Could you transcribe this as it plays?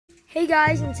Hey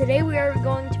guys, and today we are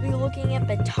going to be looking at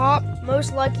the top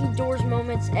most lucky doors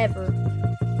moments ever.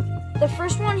 The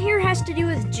first one here has to do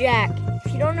with Jack.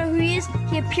 If you don't know who he is,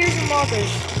 he appears in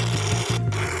lockers.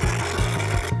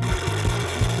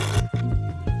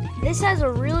 This has a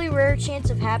really rare chance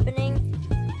of happening,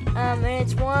 and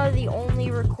it's one of the only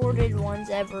recorded ones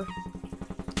ever.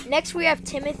 Next we have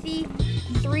Timothy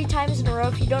 3 times in a row.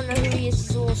 If you don't know who he is,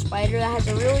 he's a little spider that has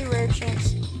a really rare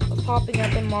chance of popping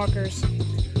up in lockers.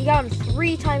 He got him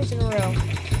 3 times in a row.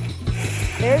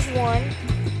 There's 1.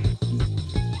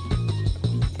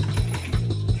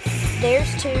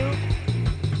 There's 2.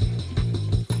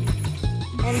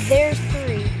 And there's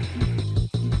 3.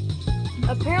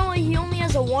 Apparently he only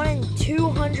has a 1 in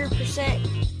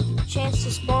 200% chance to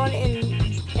spawn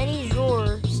in any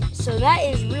drawers. So that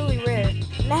is really rare.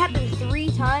 And that happened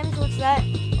 3 times. What's that?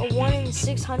 A 1 in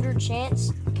 600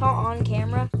 chance? Caught on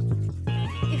camera.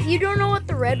 If you don't know what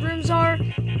the red rooms are,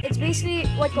 it's basically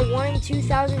like a 1 in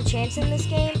 2,000 chance in this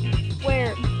game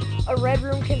where a red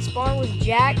room can spawn with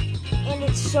Jack, and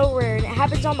it's so rare, and it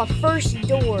happens on the first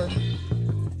door.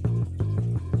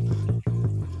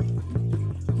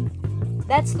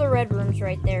 That's the red rooms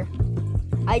right there.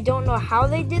 I don't know how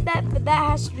they did that, but that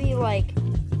has to be like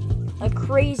a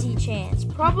crazy chance.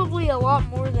 Probably a lot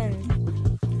more than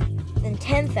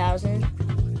 10,000.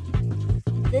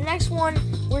 The next one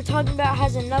we're talking about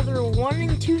has another 1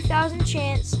 in 2,000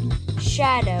 chance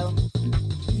shadow.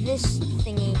 This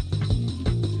thingy.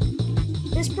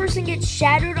 This person gets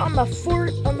shadowed on the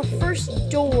first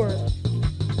door.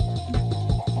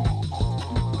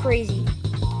 Crazy.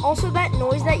 Also, that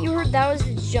noise that you heard, that was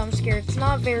a jump scare. It's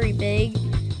not very big,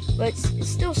 but it's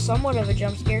still somewhat of a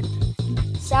jump scare.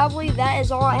 Sadly, that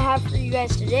is all I have for you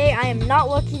guys today. I am not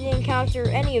lucky to encounter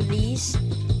any of these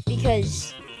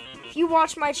because if you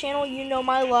watch my channel, you know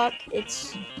my luck.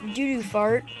 It's doo-doo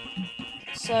fart.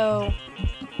 So,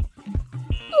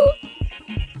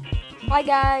 bye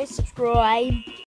guys, subscribe.